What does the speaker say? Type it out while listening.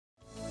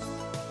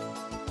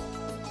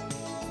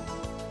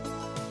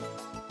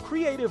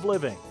Creative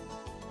Living,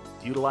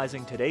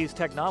 utilizing today's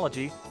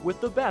technology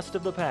with the best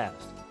of the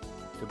past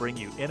to bring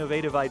you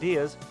innovative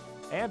ideas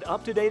and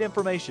up-to-date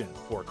information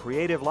for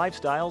creative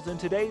lifestyles in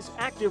today's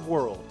active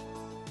world.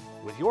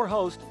 With your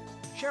host,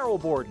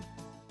 Sheryl Borden.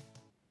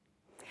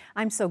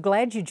 I'm so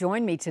glad you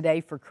joined me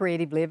today for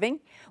Creative Living.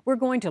 We're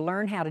going to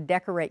learn how to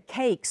decorate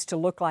cakes to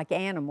look like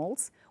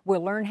animals.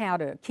 We'll learn how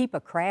to keep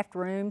a craft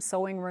room,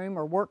 sewing room,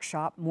 or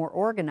workshop more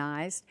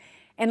organized,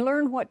 and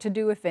learn what to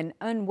do if an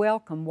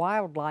unwelcome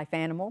wildlife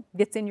animal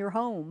gets in your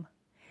home.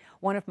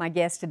 One of my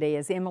guests today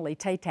is Emily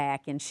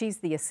Tatak, and she's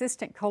the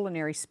Assistant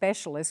Culinary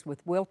Specialist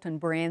with Wilton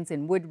Brands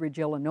in Woodridge,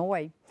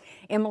 Illinois.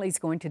 Emily's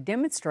going to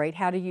demonstrate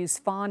how to use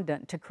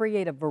fondant to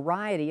create a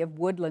variety of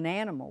woodland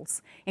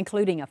animals,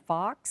 including a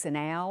fox, an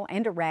owl,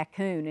 and a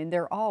raccoon, and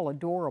they're all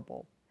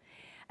adorable.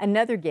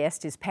 Another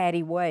guest is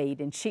Patty Wade,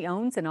 and she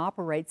owns and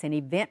operates an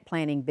event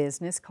planning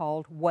business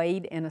called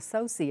Wade &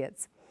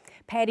 Associates.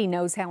 Patty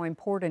knows how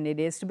important it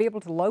is to be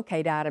able to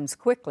locate items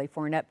quickly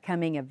for an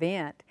upcoming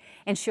event,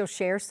 and she'll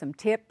share some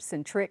tips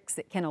and tricks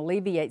that can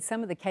alleviate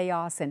some of the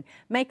chaos and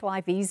make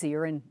life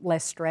easier and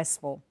less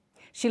stressful.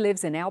 She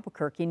lives in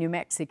Albuquerque, New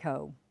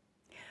Mexico.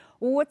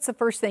 Well, what's the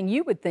first thing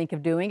you would think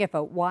of doing if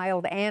a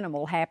wild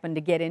animal happened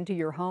to get into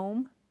your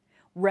home?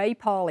 Ray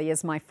Pauley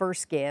is my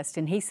first guest,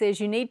 and he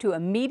says you need to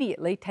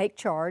immediately take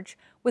charge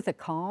with a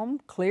calm,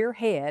 clear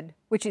head,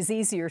 which is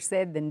easier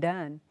said than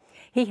done.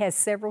 He has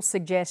several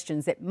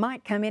suggestions that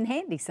might come in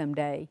handy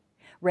someday.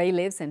 Ray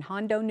lives in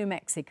Hondo, New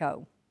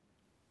Mexico.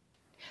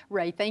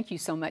 Ray, thank you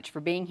so much for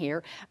being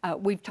here.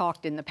 We've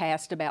talked in the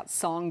past about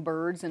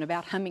songbirds and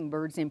about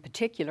hummingbirds in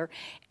particular,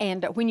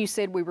 and when you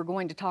said we were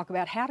going to talk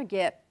about how to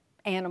get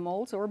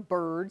animals or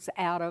birds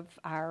out of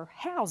our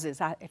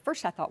houses, at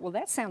first I thought, well,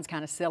 that sounds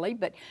kind of silly,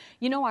 but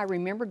you know, I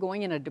remember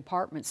going in a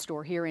department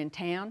store here in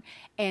town,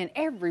 and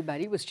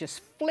everybody was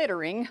just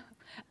flittering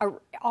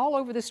all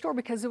over the store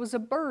because there was a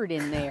bird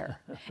in there.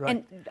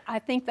 Right. And I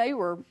think they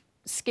were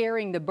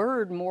scaring the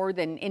bird more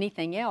than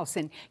anything else.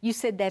 And you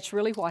said that's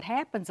really what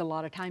happens a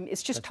lot of time.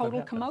 It's just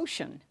total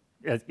commotion.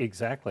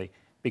 Exactly.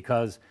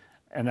 Because,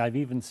 and I've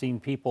even seen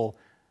people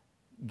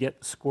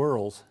get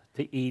squirrels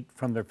to eat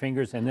from their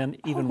fingers and then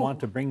even want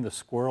to bring the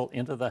squirrel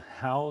into the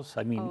house.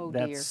 I mean,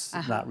 that's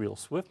not real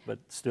swift, but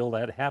still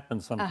that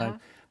happens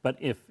sometimes. But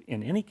if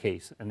in any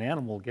case an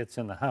animal gets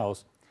in the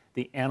house,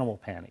 the animal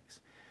panics.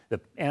 The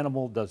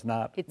animal does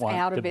not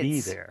want to be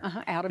there.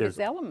 Out of its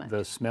element.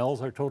 The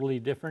smells are totally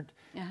different,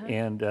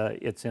 and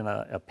it's in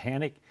a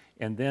panic.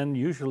 And then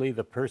usually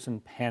the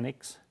person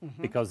panics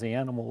because the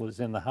animal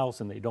is in the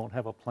house and they don't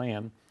have a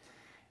plan.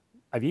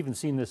 I've even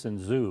seen this in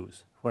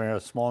zoos, where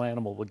a small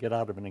animal will get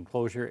out of an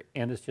enclosure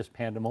and it's just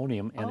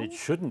pandemonium, and it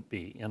shouldn't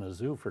be in a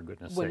zoo, for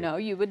goodness sake. Well, no,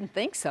 you wouldn't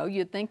think so.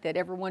 You'd think that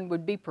everyone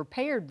would be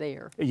prepared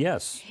there.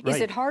 Yes, right.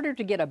 Is it harder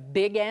to get a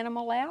big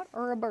animal out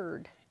or a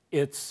bird?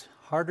 It's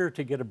harder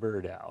to get a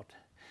bird out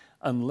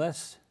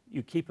unless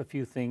you keep a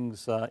few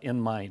things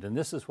in mind, and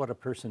this is what a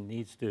person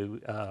needs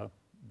to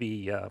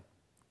be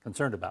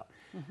concerned about.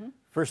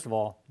 First of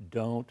all,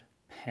 don't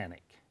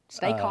panic.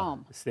 Stay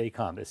calm. Stay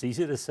calm. It's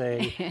easy to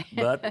say,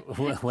 but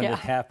when it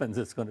happens,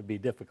 it's going to be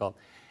difficult.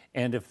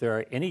 And if there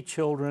are any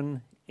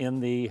children in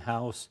the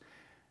house,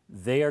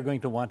 they are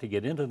going to want to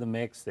get into the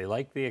mix. They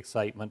like the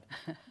excitement.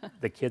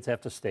 The kids have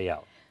to stay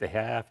out. They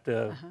have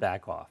to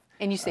back off.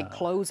 And you said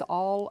close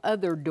all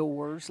other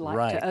doors,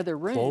 like to other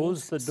rooms.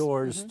 Close the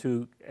doors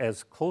to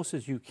as close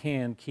as you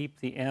can. Keep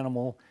the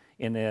animal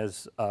in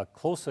as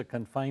close a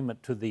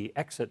confinement to the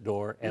exit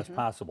door as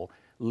possible.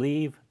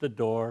 Leave the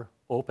door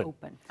open.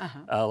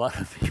 A lot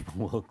of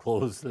people will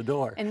close the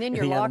door. And then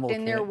you're locked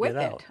in there with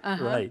it.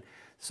 Right.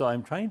 So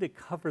I'm trying to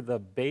cover the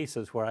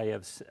bases where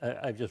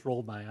I've just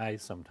rolled my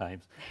eyes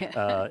sometimes.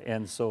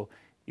 And so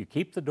you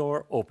keep the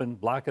door open,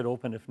 block it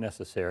open if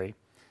necessary.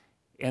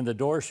 And the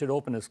door should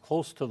open as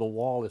close to the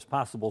wall as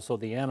possible so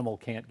the animal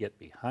can't get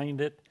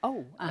behind it.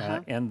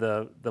 And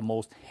the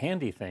most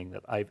handy thing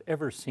that I've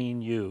ever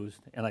seen used,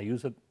 and I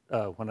use it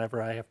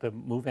whenever I have to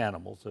move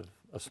animals of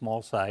a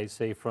small size,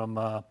 say from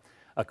a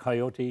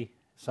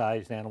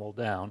coyote-sized animal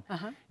down,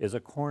 is a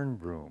corn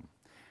broom.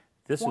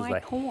 This is the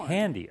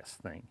handiest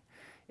thing.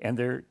 And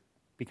they're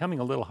becoming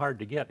a little hard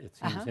to get, it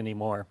seems,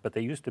 anymore. But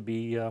they used to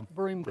be...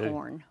 broom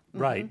corn.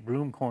 Right,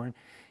 broom corn.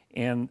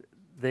 And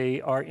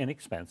they are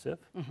inexpensive.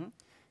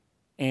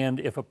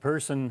 And if a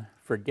person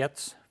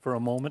forgets for a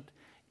moment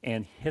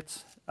and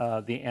hits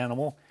the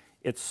animal,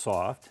 it's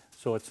soft,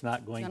 so it's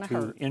not going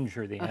to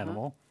injure the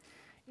animal.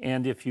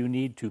 And if you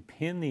need to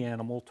pin the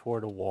animal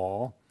toward a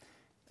wall,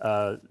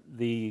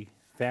 the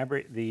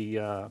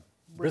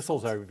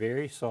bristles are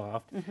very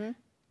soft.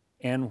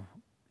 And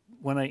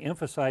when I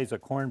emphasize a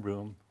corn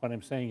broom, what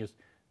I'm saying is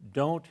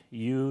don't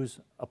use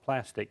a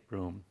plastic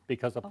broom,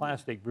 because a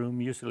plastic broom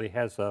usually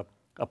has a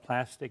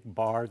plastic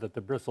bar that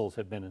the bristles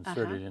have been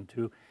inserted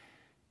into,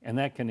 and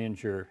that can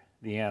injure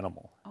the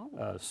animal.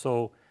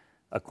 So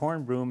a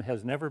corn broom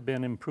has never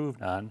been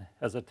improved on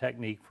as a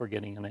technique for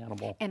getting an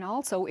animal. And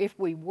also, if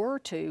we were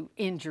to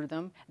injure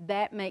them,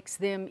 that makes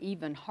them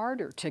even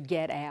harder to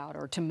get out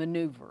or to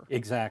maneuver.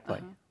 Exactly,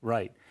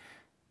 right.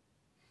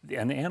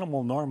 An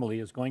animal normally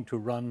is going to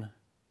run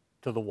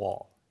to the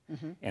wall.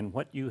 And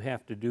what you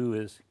have to do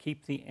is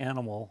keep the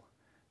animal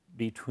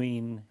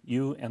between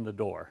you and the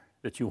door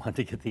that you want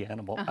to get the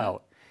animal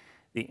out.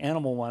 The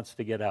animal wants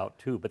to get out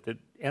too, but the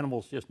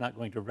animal's just not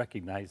going to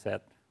recognize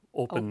that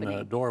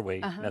open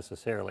doorway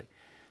necessarily.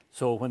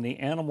 So when the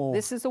animal...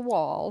 This is a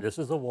wall. This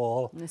is a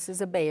wall. This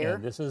is a bear.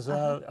 And this is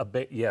a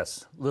bear,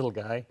 yes, little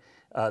guy.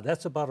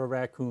 That's about a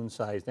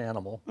raccoon-sized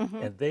animal.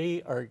 And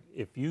they are,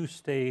 if you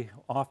stay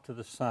off to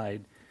the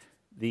side,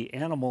 the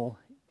animal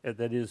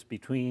that is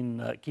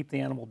between, keep the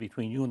animal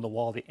between you and the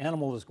wall, the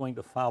animal is going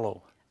to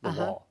follow the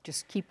wall.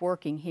 Just keep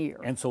working here.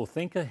 And so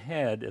think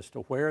ahead as to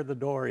where the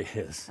door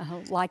is.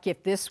 Like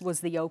if this was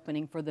the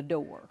opening for the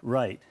door.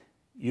 Right.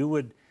 You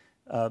would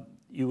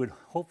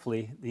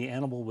hopefully, the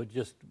animal would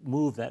just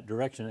move that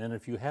direction. And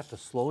if you have to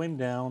slow him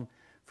down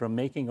from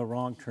making a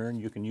wrong turn,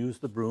 you can use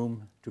the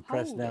broom to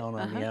press down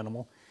on the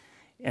animal.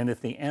 And if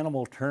the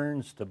animal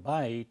turns to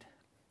bite,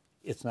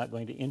 it's not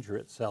going to injure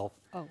itself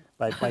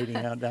by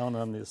biting down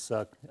on this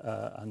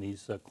on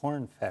these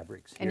corn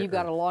fabrics here. And you've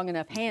got a long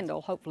enough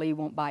handle, hopefully he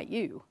won't bite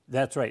you.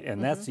 That's right, and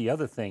that's the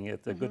other thing.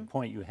 It's a good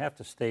point. You have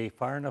to stay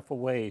far enough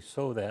away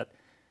so that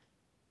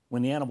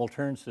when the animal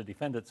turns to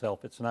defend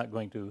itself, it's not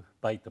going to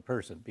bite the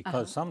person.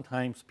 Because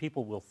sometimes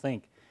people will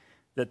think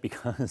that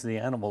because the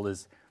animal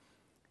is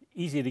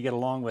easy to get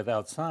along with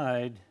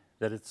outside,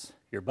 that it's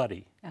your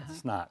buddy.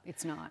 It's not.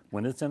 It's not.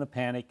 When it's in a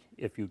panic,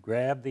 if you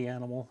grab the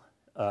animal,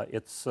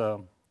 it's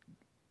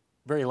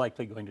very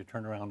likely going to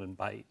turn around and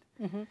bite.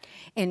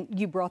 And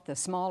you brought the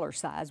smaller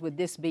size. Would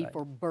this be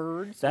for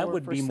birds? That or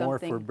would for be more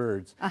something? for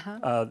birds.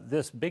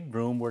 This big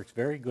broom works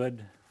very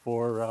good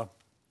for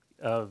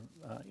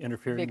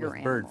interfering Bigger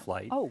with bird animal.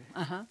 flight. Oh,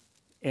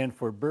 And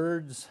for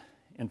birds,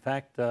 in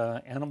fact,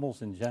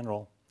 animals in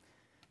general,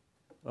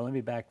 well, let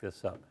me back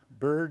this up.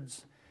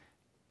 Birds,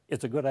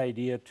 it's a good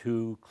idea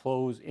to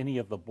close any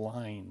of the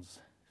blinds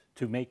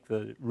to make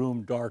the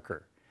room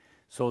darker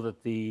so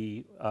that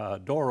the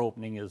door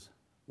opening is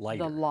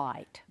lighter. the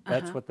light.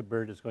 That's what the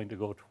bird is going to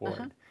go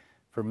toward.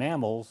 For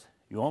mammals,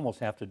 you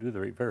almost have to do the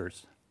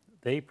reverse.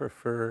 They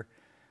prefer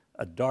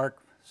a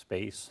dark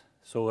space,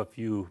 so if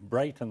you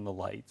brighten the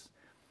lights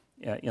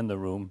in the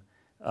room,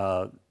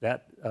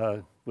 that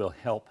will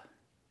help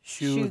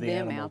shoo the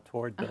them animal out.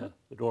 toward the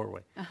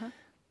doorway.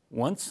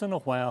 Once in a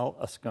while,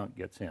 a skunk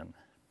gets in,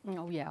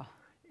 Oh, yeah.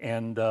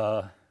 and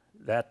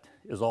that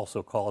is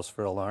also cause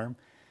for alarm.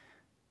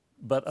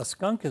 But a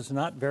skunk is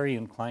not very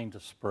inclined to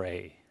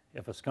spray.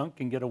 If a skunk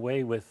can get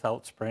away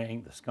without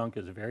spraying, the skunk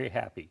is very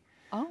happy.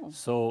 Oh.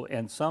 So,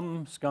 and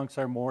some skunks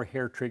are more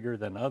hair trigger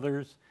than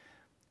others,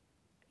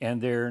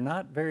 and they're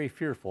not very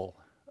fearful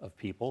of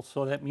people,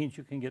 so that means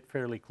you can get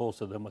fairly close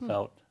to them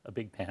without a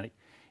big panic.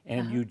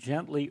 And you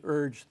gently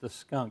urge the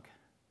skunk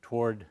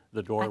toward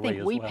the doorway I think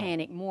as we well.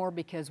 panic more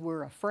because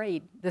we're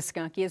afraid the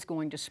skunk is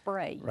going to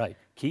spray. Right.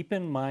 Keep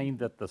in mind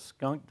that the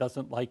skunk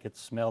doesn't like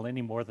its smell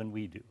any more than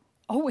we do.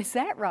 Oh, is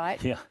that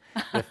right? Yeah,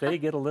 if they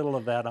get a little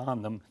of that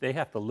on them, they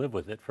have to live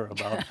with it for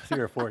about 3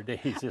 or 4 days,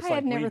 just like we do. I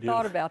had never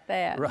thought about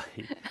that.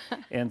 Right,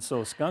 and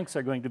so skunks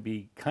are going to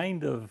be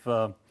kind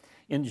of,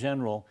 in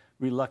general,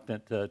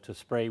 reluctant to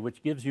spray,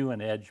 which gives you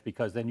an edge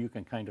because then you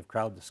can kind of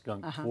crowd the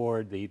skunk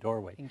toward the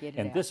doorway. And get it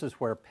and out. this is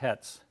where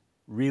pets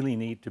really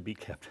need to be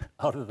kept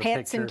out of the picture.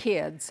 Pets and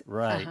kids.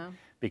 Right,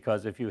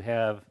 because if you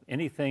have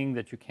anything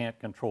that you can't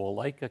control,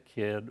 like a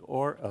kid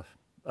or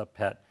a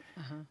pet,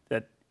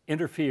 that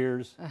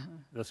interferes,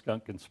 the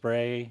skunk can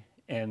spray,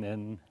 and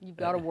then You've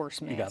got a worse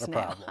mess you got a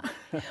now. problem.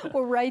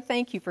 Well, Ray,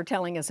 thank you for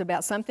telling us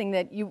about something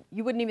that you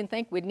wouldn't even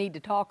think we'd need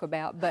to talk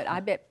about, but I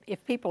bet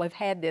if people have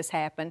had this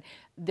happen,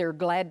 they're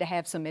glad to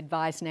have some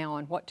advice now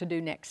on what to do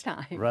next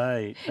time.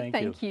 Right, thank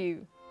you. Thank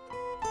you.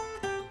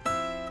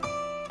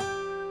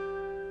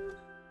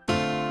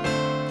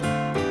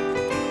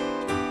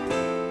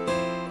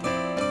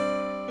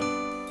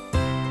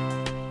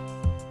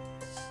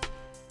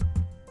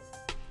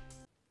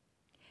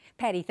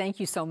 Patty, thank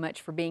you so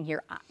much for being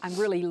here. I'm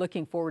really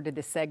looking forward to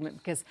this segment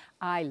because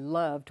I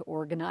love to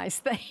organize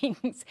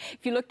things.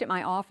 If you looked at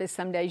my office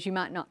some days, you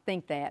might not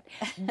think that.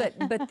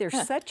 But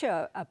there's such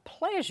a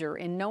pleasure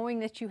in knowing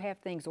that you have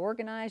things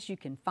organized, you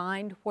can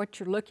find what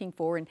you're looking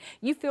for, and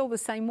you feel the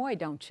same way,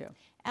 don't you?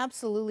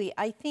 Absolutely.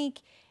 I think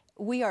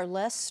we are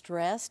less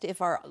stressed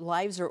if our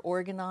lives are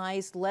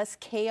organized, less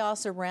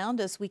chaos around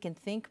us, we can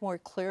think more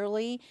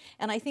clearly.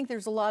 And I think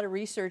there's a lot of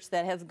research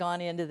that has gone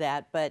into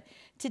that. But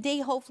today,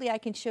 hopefully, I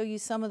can show you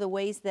some of the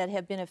ways that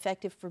have been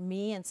effective for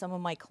me and some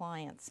of my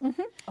clients.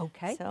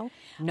 Okay. So,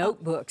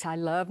 notebooks. I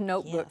love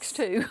notebooks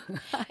too.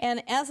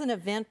 and as an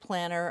event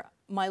planner,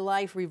 my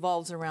life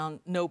revolves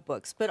around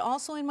notebooks, but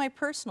also in my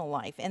personal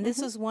life. And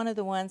this is one of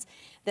the ones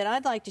that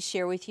I'd like to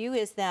share with you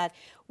is that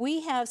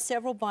we have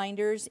several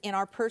binders in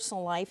our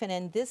personal life. And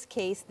in this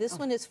case, this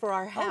one is for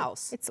our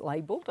house. It's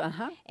labeled,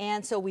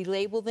 And so we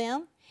label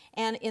them.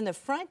 And in the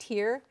front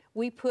here,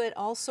 we put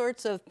all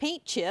sorts of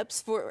paint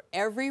chips for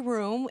every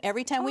room.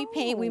 Every time we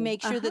paint, we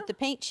make sure that the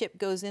paint chip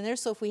goes in there.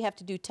 So if we have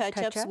to do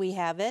touch-ups, we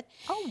have it.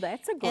 Oh,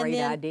 that's a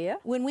great idea.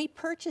 When we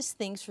purchase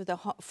things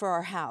for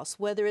our house,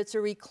 whether it's a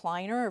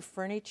recliner or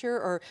furniture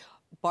or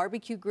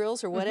barbecue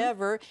grills or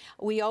whatever,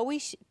 we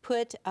always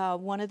put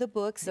one of the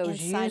books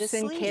inside a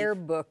sleeve. Use and care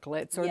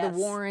booklets or the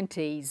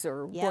warranties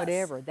or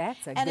whatever.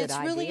 That's a good idea. And it's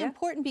really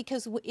important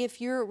because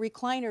if your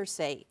recliner,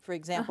 say, for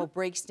example,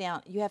 breaks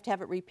down, you have to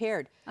have it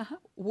repaired.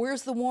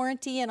 Where's the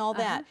warranty and all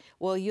that?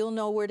 Well, you'll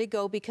know where to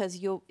go because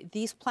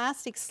these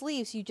plastic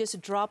sleeves, you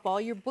just drop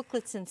all your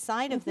booklets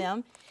inside of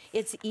them.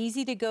 It's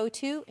easy to go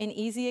to and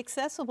easy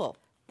accessible.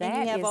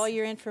 And you have all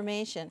your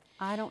information.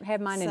 I don't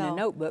have mine in a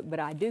notebook, but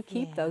I do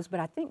keep those. But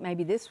I think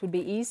maybe this would be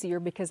easier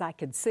because I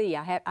could see.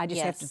 I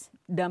just have to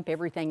dump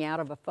everything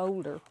out of a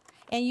folder.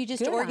 And you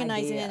just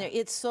organize it in there.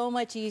 It's so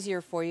much easier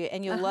for you,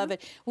 and you'll love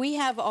it. We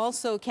have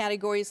also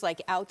categories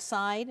like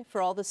outside for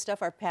all the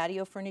stuff, our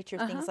patio furniture,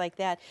 things like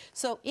that.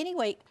 So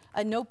anyway,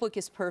 a notebook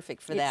is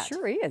perfect for that. It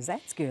sure is.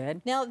 That's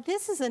good. Now,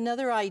 this is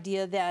another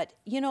idea that,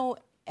 you know,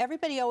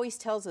 everybody always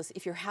tells us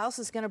if your house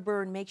is going to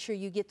burn, make sure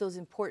you get those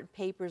important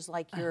papers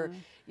like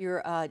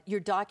your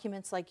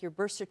documents, like your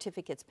birth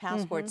certificates,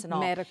 passports, and all.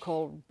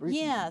 Medical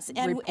reports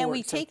and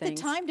we take the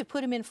time to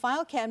put them in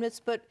file cabinets,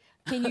 but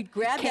can you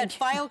grab that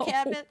file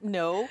cabinet?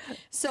 No.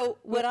 So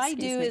what I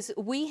do is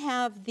we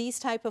have these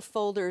type of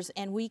folders,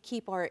 and we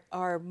keep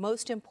our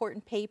most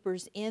important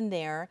papers in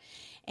there.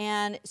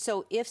 And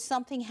so if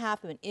something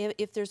happened,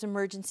 if there's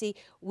emergency,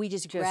 we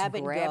just grab it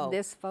and go. Grab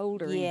this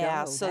folder and go.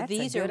 Yeah, so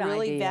these are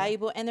really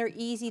valuable, and they're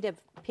easy to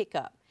pick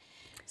up.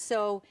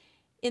 So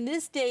in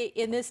this day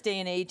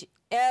and age,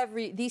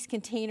 these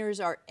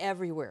containers are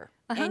everywhere.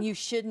 And you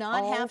should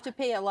not have to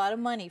pay a lot of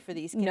money for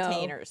these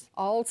containers.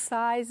 No. All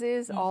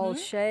sizes, all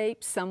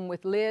shapes, some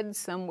with lids,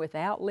 some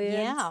without lids.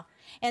 Yeah.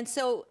 And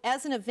so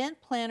as an event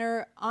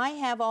planner, I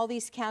have all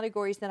these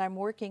categories that I'm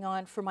working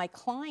on for my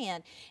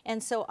client.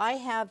 And so I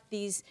have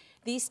these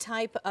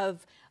type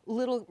of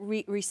little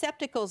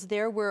receptacles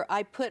there where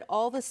I put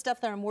all the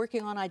stuff that I'm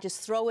working on. I just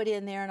throw it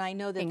in there, and I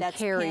know that that's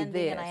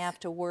pending and I have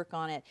to work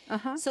on it.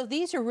 So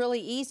these are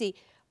really easy.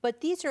 But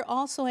these are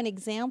also an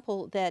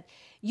example that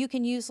you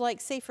can use,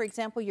 like, say, for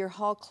example, your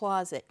hall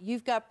closet.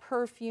 You've got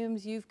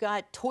perfumes, you've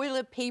got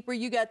toilet paper,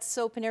 you got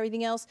soap and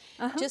everything else.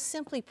 Just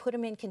simply put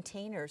them in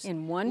containers.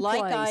 In one place.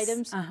 Like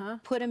items,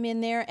 put them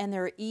in there, and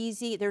they're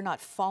easy. They're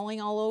not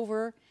falling all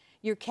over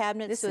your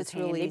cabinet, so it's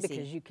really easy.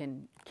 Because you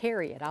can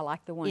carry it. I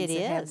like the ones that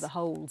have the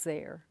holes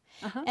there.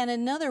 And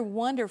another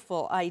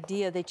wonderful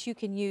idea that you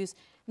can use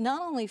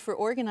not only for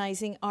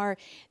organizing are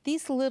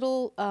these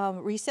little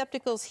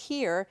receptacles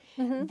here.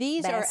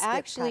 These are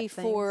actually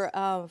for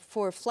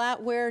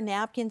flatware,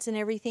 napkins, and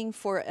everything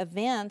for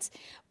events,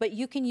 but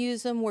you can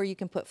use them where you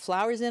can put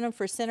flowers in them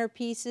for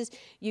centerpieces.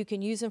 You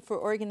can use them for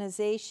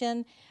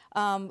organization,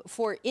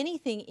 for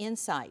anything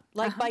inside,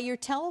 like by your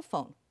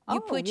telephone. You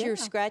put your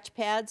scratch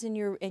pads and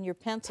your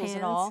pencils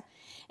and all.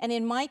 And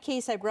in my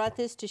case, I brought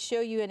this to show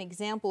you an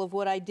example of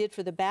what I did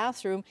for the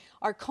bathroom.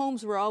 Our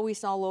combs were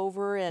always all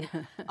over, and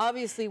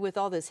obviously with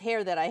all this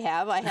hair that I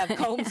have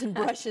combs and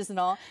brushes and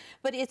all.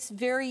 But it's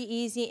very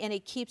easy, and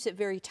it keeps it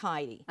very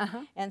tidy.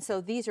 And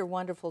so these are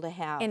wonderful to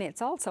have. And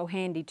it's also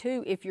handy,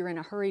 too, if you're in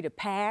a hurry to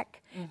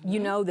pack. You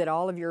know that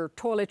all of your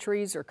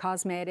toiletries or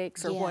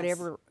cosmetics or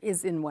whatever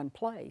is in one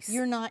place.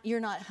 You're not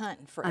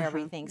hunting for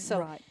everything.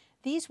 So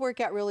these work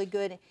out really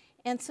good.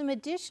 And some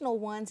additional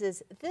ones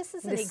is, this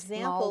is an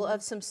example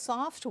of some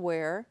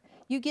software.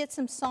 You get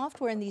some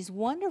software in these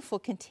wonderful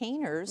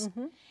containers,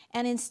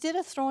 and instead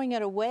of throwing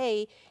it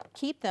away,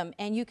 keep them,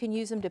 and you can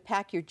use them to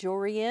pack your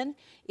jewelry in.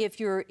 If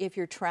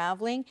you're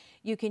traveling,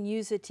 you can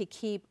use it to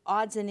keep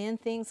odds and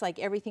ends things, like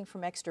everything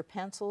from extra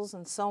pencils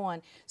and so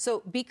on.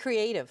 So be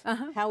creative,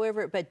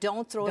 however, but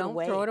don't throw it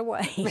away. Don't throw it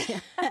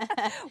away.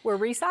 We're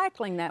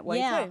recycling that way,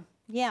 too.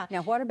 Yeah.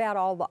 Now, what about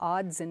all the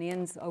odds and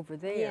ends over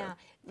there? Yeah.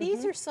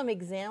 These are some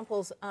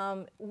examples.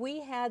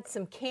 We had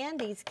some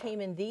candies came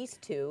in these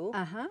two.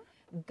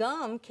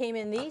 Gum came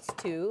in these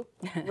two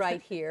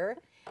right here.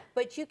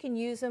 But you can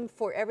use them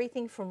for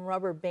everything from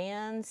rubber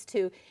bands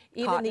to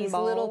even Cotton these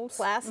balls. little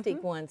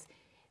plastic ones.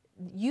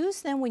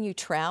 Use them when you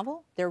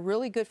travel. They're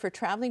really good for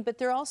traveling, but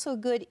they're also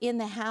good in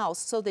the house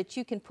so that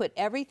you can put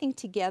everything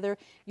together.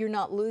 You're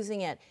not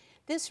losing it.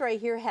 This right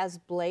here has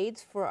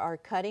blades for our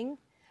cutting.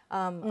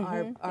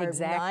 Our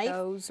X-Actos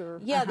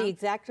knife. The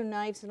X-Acto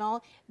knives and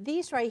all.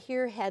 These right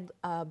here had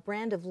a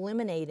brand of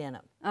lemonade in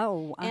them.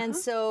 And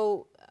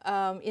so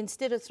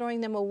instead of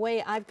throwing them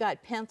away, I've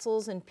got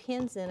pencils and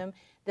pins in them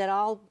that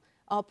I'll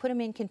put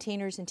them in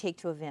containers and take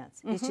to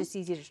events. It's just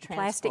easy to transport.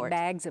 Plastic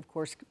bags, of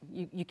course,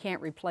 you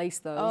can't replace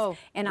those.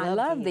 And I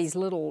love these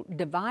little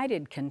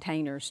divided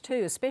containers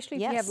too, especially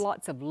if you have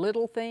lots of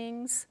little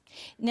things.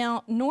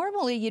 Now,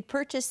 normally you'd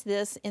purchase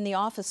this in the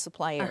office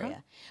supply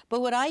area, but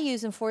what I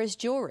use them for is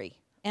jewelry.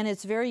 And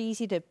it's very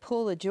easy to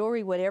pull the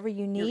jewelry, whatever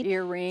you need.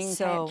 Your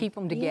earrings, keep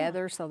them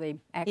together so they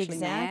actually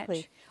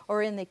match.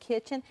 Or in the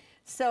kitchen.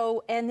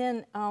 So, and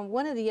then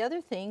one of the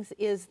other things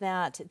is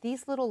that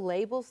these little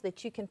labels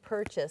that you can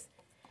purchase,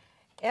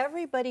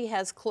 everybody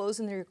has clothes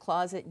in their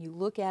closet, and you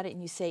look at it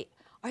and you say,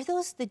 are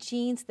those the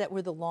jeans that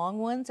were the long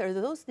ones? Are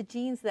those the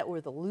jeans that were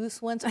the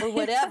loose ones, or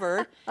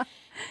whatever?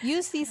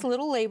 Use these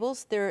little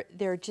labels.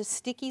 They're just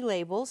sticky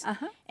labels,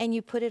 and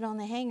you put it on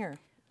the hanger.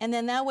 And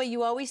then that way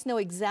you always know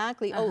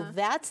exactly, oh,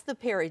 that's the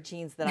pair of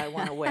jeans that I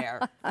want to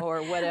wear,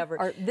 or whatever.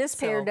 Or this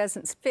pair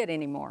doesn't fit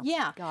anymore.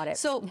 Yeah. Got it.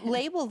 So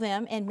label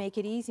them and make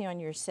it easy on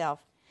yourself.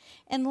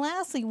 And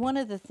lastly, one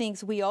of the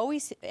things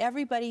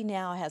everybody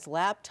now has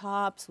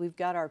laptops, we've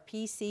got our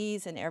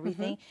PCs and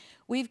everything.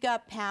 We've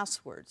got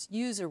passwords,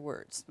 user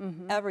words,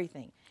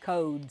 everything.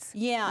 Codes.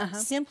 Yeah,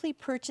 simply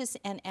purchase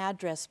an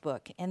address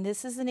book. And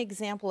this is an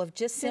example of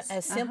just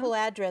a simple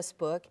address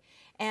book.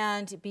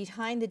 And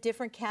behind the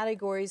different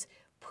categories,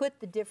 put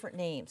the different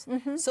names.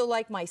 So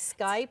like my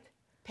Skype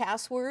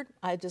password,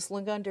 I just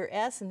look under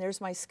S, and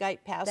there's my Skype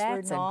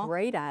password. That's a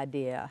great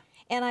idea.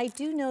 And I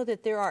do know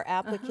that there are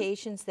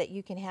applications that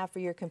you can have for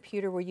your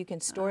computer where you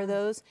can store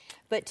those.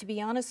 But to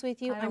be honest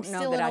with you, I'm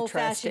still an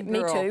old-fashioned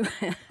girl. Me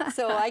too.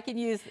 So I can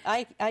use,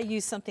 I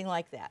use something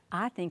like that.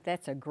 I think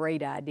that's a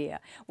great idea.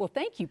 Well,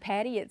 thank you,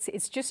 Patty.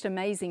 It's just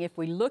amazing if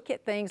we look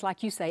at things,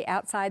 like you say,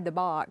 outside the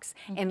box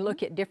and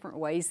look at different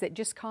ways that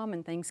just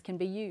common things can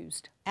be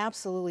used.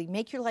 Absolutely.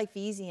 Make your life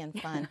easy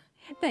and fun.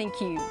 Thank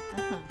you.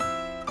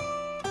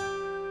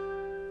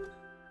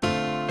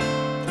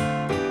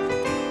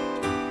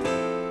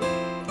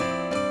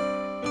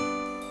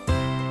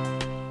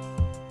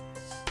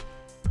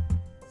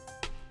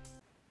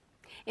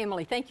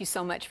 Emily, thank you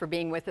so much for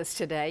being with us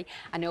today.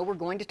 I know we're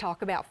going to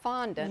talk about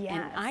fondant,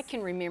 and I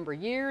can remember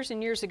years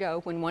and years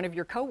ago when one of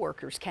your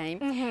coworkers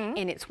came,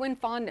 and it's when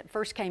fondant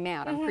first came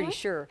out, I'm pretty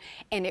sure,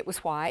 and it was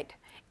white.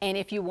 And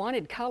if you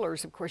wanted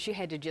colors, of course, you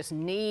had to just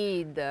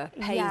knead the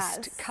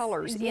paste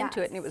colors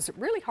into it, and it was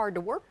really hard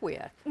to work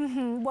with.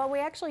 Well, we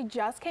actually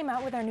just came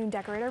out with our new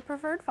Decorator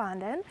Preferred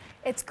Fondant.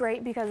 It's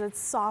great because it's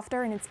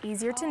softer and it's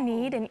easier to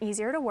knead and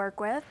easier to work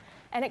with.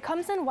 And it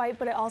comes in white,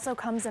 but it also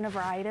comes in a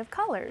variety of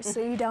colors, so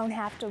you don't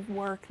have to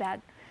work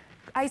that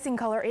icing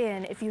color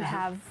in if you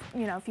have,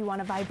 you know, if you want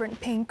a vibrant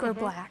pink or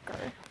black.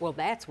 Well,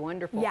 that's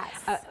wonderful. Yes.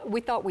 We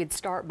thought we'd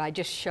start by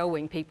just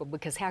showing people,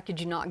 because how could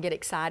you not get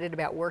excited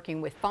about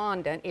working with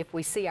fondant if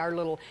we see our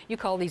little, you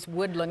call these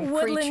woodland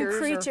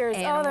creatures.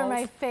 Oh, they're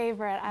my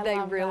favorite. I love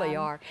them. They really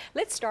are.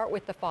 Let's start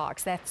with the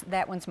fox.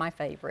 That one's my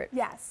favorite.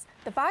 Yes.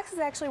 The fox is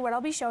actually what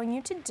I'll be showing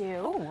you to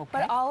do. Oh, okay.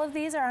 But all of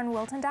these are on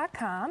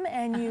Wilton.com,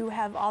 and you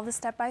have all the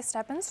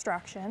step-by-step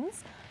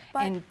instructions.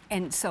 But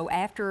and so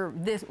after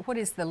this, what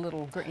is the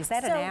little, is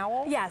that an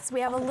owl? Yes,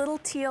 we have a little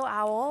teal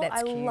owl.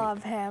 That's cute. I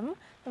love him.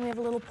 And we have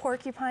a little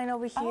porcupine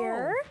over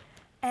here,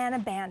 and a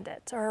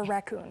bandit, or a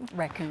raccoon.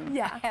 Raccoon.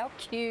 Yeah. How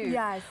cute.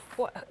 Yes.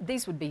 Well,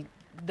 these would be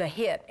the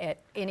hit at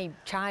any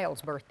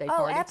child's birthday Oh,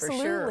 party absolutely.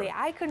 for sure.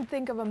 I could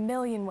think of a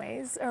million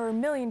ways, or a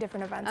million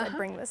different events I'd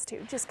bring this to,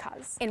 just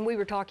cause. And we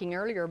were talking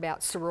earlier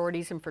about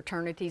sororities and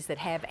fraternities that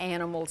have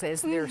animals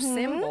as their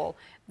symbol.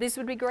 This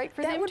would be great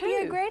for them too. That would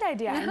be a great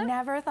idea. I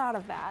never thought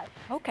of that.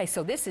 Okay,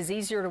 so this is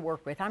easier to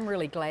work with. I'm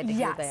really glad to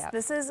hear that. Yes,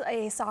 this is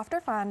a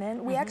softer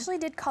fondant. We actually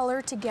did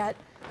color to get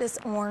this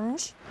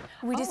orange.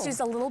 We just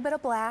used a little bit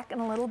of black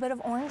and a little bit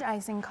of orange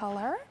icing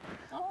color.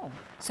 Oh,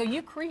 so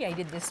you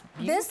created this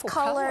beautiful This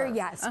color,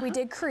 yes, we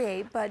did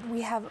create, but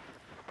we have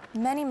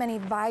many, many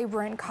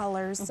vibrant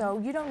colors, so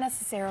you don't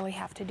necessarily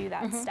have to do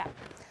that step.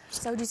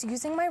 So just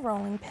using my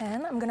rolling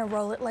pin, I'm gonna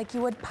roll it like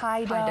you would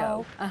pie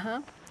dough.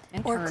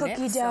 And or turn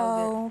cookie it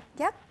dough.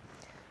 Yep.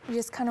 You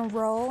just kind of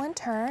roll and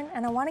turn,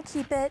 and I want to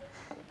keep it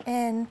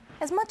in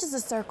as much as a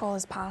circle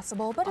as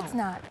possible, but it's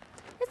not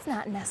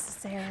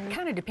necessary.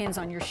 Kind of depends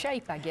on your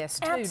shape, I guess,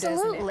 too,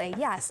 Absolutely, doesn't it?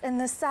 yes, and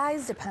the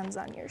size depends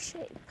on your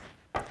shape.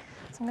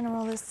 So I'm going to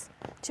roll this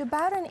to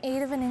about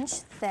 1/8 of an inch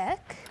thick.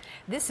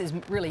 This is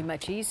really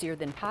much easier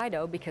than pie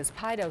dough, because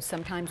pie dough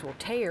sometimes will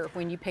tear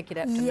when you pick it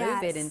up to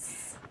move it, and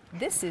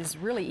this is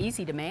really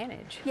easy to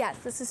manage. Yes,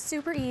 this is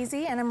super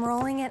easy, and I'm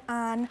rolling it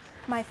on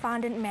my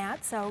fondant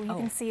mat, so you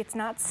can see it's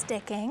not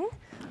sticking.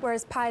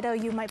 Whereas pie dough,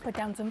 you might put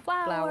down some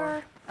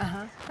flour.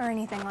 Or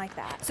anything like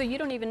that. So you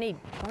don't even need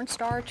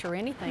cornstarch or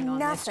anything on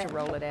this to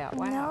roll it out.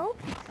 Wow. No.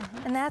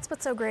 And that's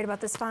what's so great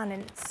about this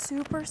fondant. It's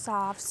super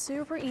soft,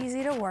 super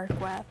easy to work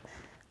with.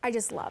 I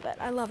just love it.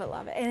 I love it,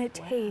 love it. And it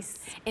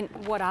tastes. And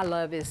what I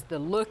love is the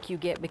look you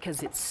get,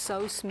 because it's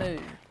so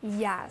smooth.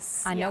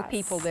 Yes. I know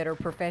people that are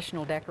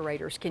professional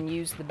decorators can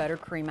use the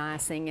buttercream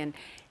icing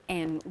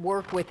and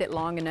work with it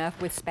long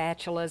enough with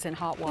spatulas and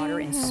hot water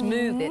and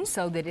smooth it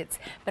so that it's,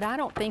 but I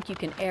don't think you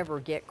can ever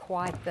get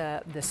quite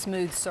the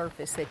smooth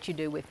surface that you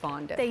do with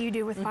fondant. That you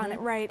do with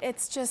fondant, right.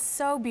 It's just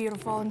so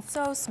beautiful and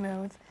so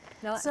smooth.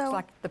 No, it's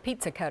like the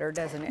pizza cutter,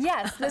 doesn't it?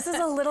 Yes, this is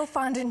a little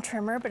fondant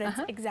trimmer, but it's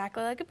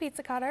exactly like a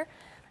pizza cutter.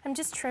 I'm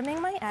just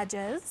trimming my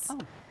edges.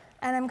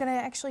 And I'm gonna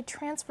actually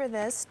transfer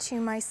this to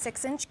my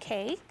 6-inch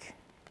cake.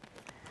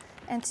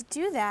 And to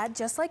do that,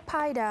 just like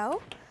pie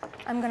dough,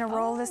 I'm going to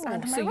roll this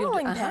onto my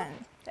rolling pin.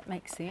 That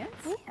makes sense.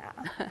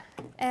 Yeah.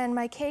 And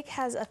my cake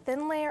has a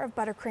thin layer of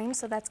buttercream,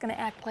 so that's going to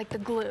act like the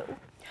glue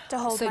to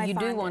hold my fondant.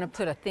 So you do want to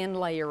put a thin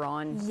layer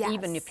on, yes.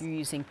 even if you're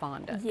using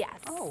fondant? Yes.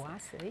 Oh, I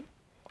see.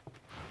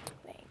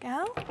 There you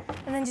go.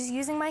 And then just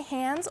using my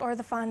hands or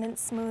the fondant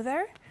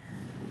smoother,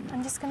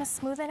 I'm just going to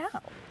smooth it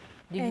out.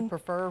 Do you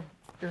prefer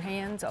your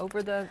hands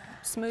over the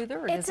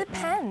smoother? Or it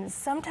depends.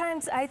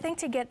 Sometimes I think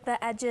to get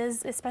the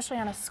edges, especially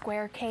on a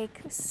square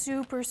cake,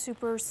 super,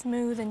 super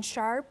smooth and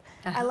sharp,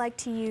 I like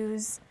to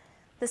use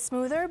the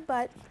smoother,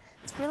 but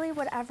it's really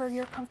whatever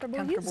you're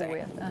comfortable using.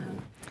 with.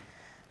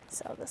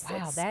 So this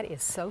wow, that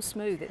is so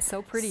smooth. It's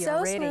so pretty so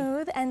already. So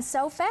smooth and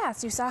so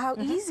fast. You saw how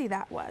easy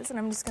that was. And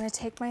I'm just going to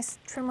take my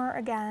trimmer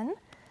again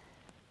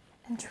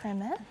and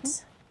trim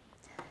it.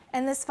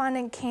 And this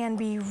fondant can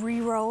be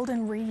re-rolled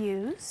and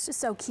reused,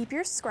 so keep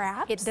your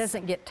scraps. It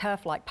doesn't get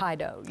tough like pie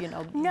dough, you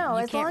know. No,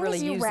 you as can't long really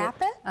as you use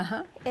wrap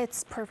it,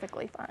 it's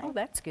perfectly fine. Oh,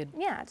 that's good.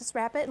 Yeah, just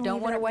wrap it and don't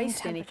leave want it to at room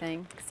waste temperature.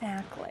 anything.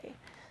 Exactly.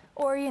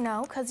 Or, you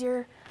know, because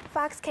your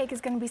fox cake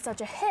is going to be such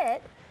a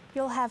hit,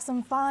 you'll have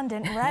some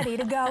fondant ready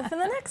to go for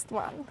the next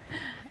one.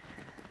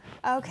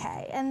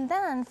 Okay, and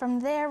then from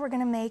there we're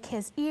going to make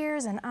his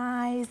ears and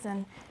eyes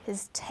and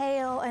his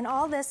tail, and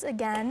all this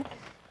again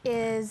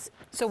is...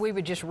 So we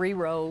would just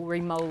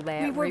remold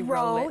that, we would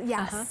roll it.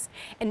 Yes.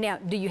 And now,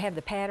 do you have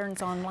the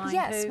patterns online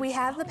Yes, too? we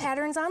have the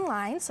patterns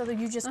online, so that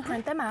you just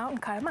print them out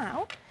and cut them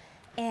out.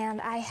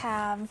 And I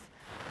have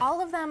all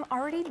of them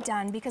already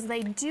done because they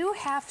do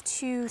have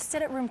to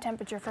sit at room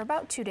temperature for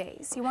about 2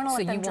 days. You want to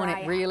let them dry So you want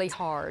it really out.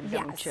 hard,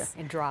 don't you?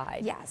 And dry.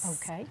 Yes.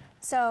 Okay.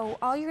 So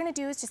all you're going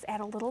to do is just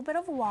add a little bit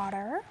of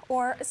water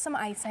or some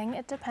icing.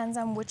 It depends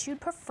on which you'd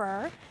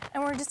prefer.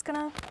 And we're just going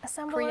to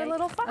assemble our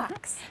little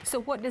fox.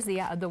 So what does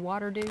the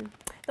water do?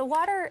 The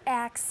water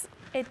acts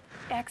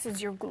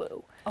as your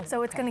glue. Oh,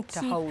 so it's going to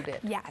keep... To hold it.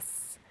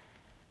 Yes.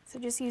 So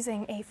just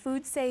using a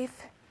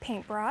food-safe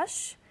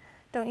paintbrush.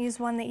 Don't use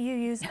one that you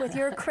use with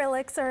your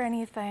acrylics or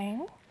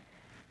anything.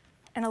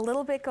 And a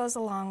little bit goes a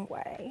long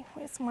way.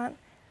 We just want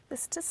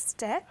this to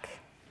stick.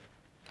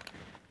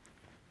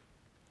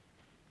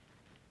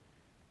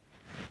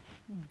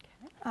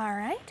 Okay. All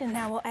right, and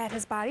now we'll add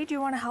his body. Do you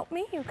want to help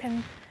me? You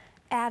can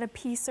add a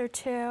piece or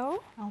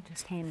two. I'll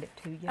just hand it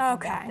to you. Okay. How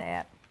about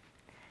that?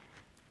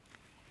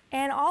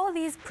 And all of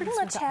these pretty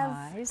much have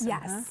eyes.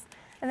 Yes.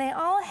 And they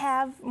all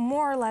have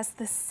more or less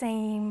the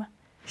same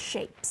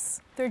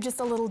shapes. They're just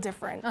a little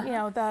different. You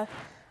know, the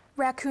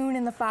raccoon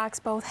and the fox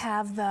both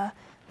have the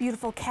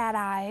beautiful cat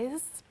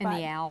eyes. And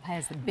the owl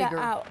has the bigger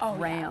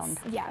round,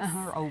 yes.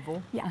 Or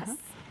oval. Yes.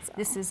 So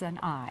this is an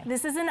eye.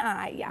 This is an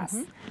eye, yes.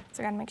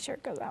 So I gotta make sure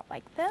it goes out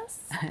like this.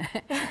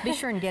 Be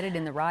sure and get it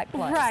in the right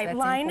place. Right, That's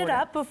line important.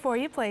 it up before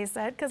you place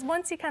it, because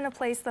once you kind of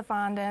place the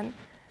fondant,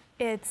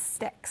 it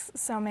sticks.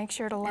 So make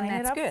sure to line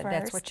it up good. first.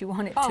 That's what you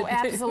want it to do. Oh,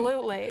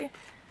 absolutely.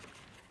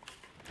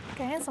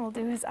 Okay, so we'll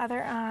do his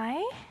other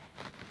eye.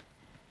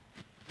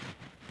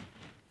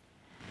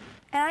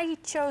 And I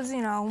chose,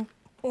 you know,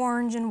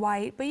 orange and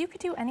white, but you could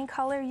do any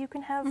color you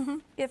can have.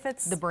 If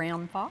it's the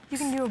brown fox. You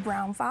can do a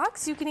brown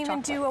fox. You can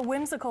even do a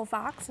whimsical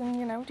fox and,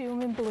 you know, do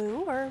them in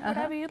blue or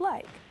whatever you'd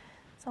like.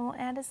 So we'll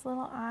add his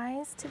little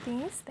eyes to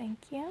these. Thank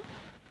you.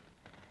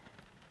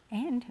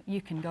 And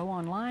you can go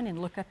online and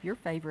look up your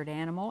favorite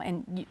animal,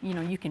 and you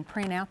know, you can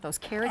print out those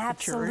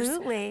caricatures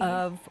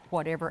of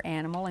whatever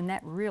animal, and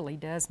that really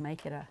does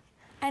make it a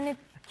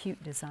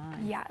cute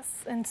design.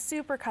 Yes, and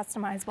super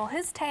customizable.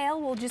 His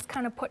tail we'll just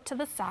kind of put to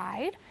the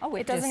side. Oh,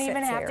 it doesn't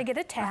even have to get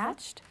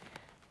attached.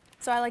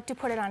 So I like to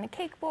put it on a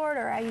cake board,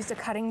 or I use a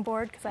cutting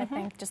board because I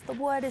think just the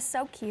wood is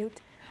so cute.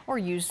 Or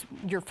use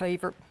your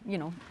favorite, you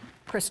know,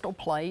 crystal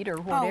plate or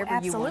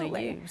whatever you want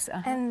to use.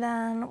 And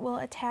then we'll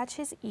attach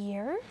his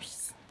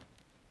ears,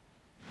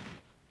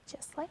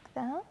 just like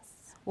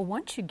this. Well,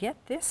 once you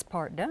get this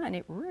part done,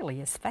 it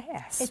really is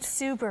fast. It's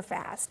super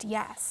fast,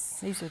 yes.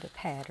 These are the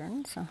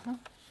patterns.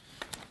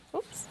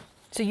 Oops.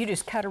 So you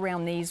just cut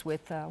around these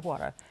with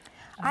what?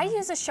 I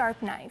use a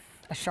sharp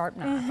knife. A sharp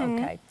knife,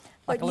 okay.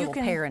 Like a little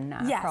paring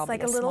knife, yes, probably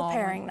like a little small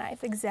paring one.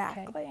 knife,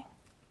 exactly. Okay.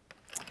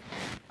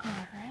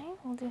 All right,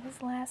 we'll do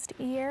his last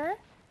ear.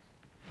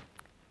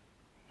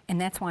 And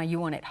that's why you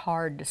want it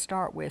hard to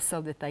start with,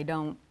 so that they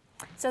don't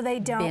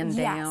bend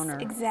down. Or,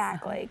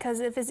 exactly.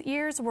 Because if his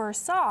ears were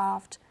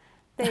soft,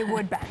 they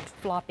would bend.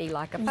 Floppy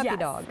like a puppy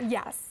dog.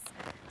 Yes.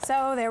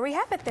 So there we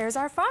have it. There's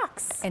our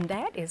fox. And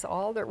that is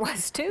all there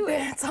was to it.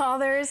 That's all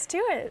there is to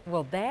it.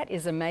 Well, that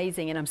is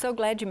amazing, and I'm so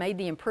glad you made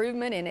the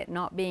improvement in it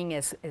not being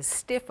as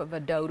stiff of a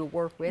dough to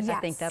work with. Yes.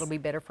 I think that'll be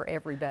better for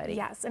everybody.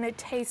 Yes, and it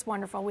tastes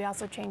wonderful. We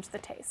also changed the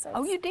taste. So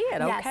oh, you did?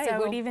 Yes, okay.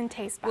 so it even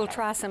tastes better. We'll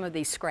try some of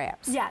these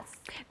scraps. Yes.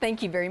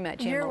 Thank you very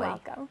much, Emily. You're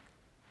welcome.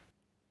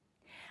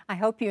 I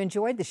hope you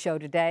enjoyed the show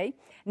today.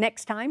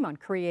 Next time on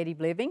Creative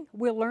Living,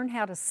 we'll learn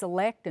how to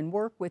select and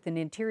work with an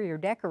interior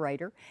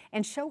decorator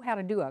and show how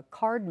to do a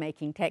card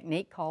making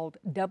technique called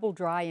double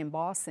dry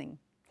embossing.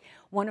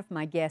 One of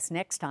my guests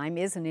next time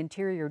is an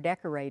interior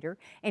decorator,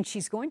 and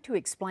she's going to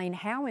explain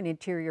how an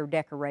interior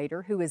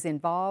decorator who is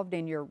involved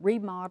in your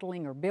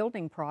remodeling or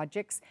building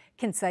projects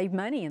can save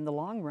money in the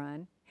long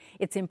run.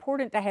 It's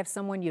important to have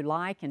someone you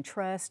like and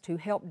trust to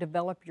help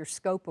develop your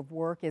scope of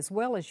work as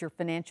well as your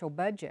financial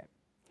budget.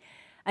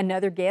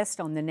 Another guest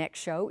on the next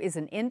show is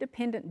an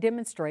independent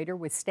demonstrator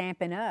with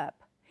Stampin'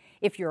 Up!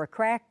 If you're a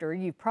crafter,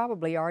 you've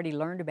probably already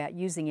learned about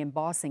using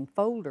embossing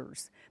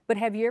folders, but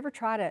have you ever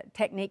tried a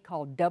technique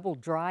called double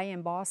dry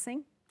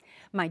embossing?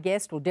 My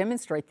guest will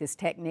demonstrate this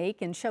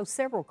technique and show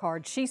several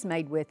cards she's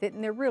made with it,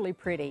 and they're really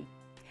pretty.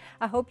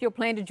 I hope you'll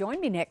plan to join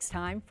me next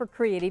time for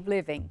Creative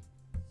Living.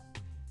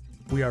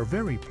 We are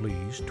very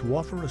pleased to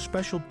offer a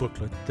special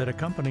booklet that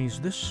accompanies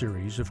this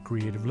series of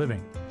Creative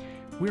Living.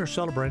 We are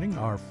celebrating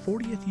our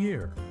 40th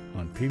year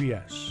on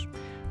PBS.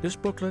 This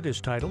booklet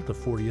is titled the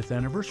 40th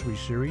Anniversary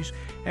Series,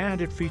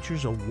 and it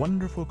features a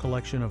wonderful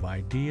collection of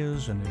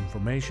ideas and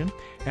information,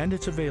 and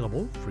it's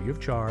available free of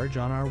charge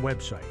on our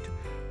website.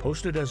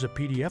 Posted as a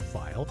PDF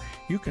file,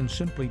 you can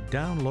simply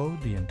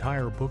download the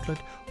entire booklet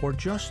or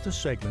just the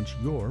segments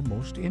you're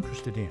most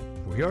interested in.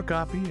 For your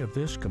copy of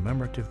this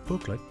commemorative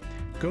booklet,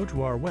 go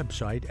to our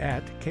website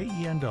at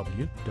kenw.org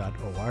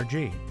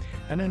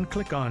and then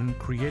click on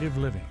Creative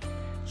Living.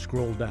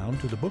 Scroll down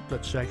to the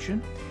booklet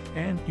section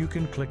and you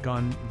can click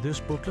on this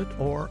booklet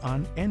or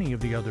on any of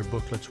the other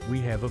booklets we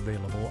have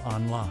available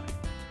online.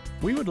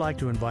 We would like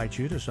to invite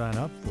you to sign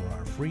up for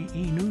our free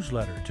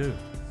e-newsletter too.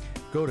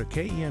 Go to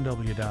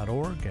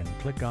kenw.org and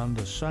click on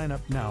the Sign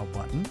Up Now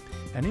button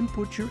and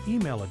input your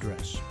email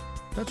address.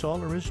 That's all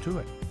there is to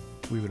it.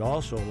 We would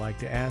also like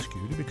to ask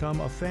you to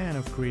become a fan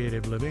of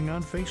Creative Living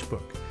on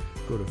Facebook.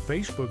 Go to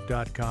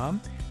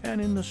facebook.com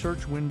and in the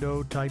search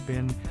window type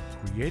in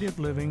Creative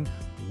Living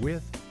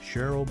with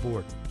Sheryl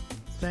Borden.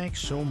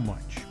 Thanks so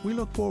much. We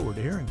look forward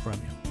to hearing from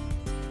you.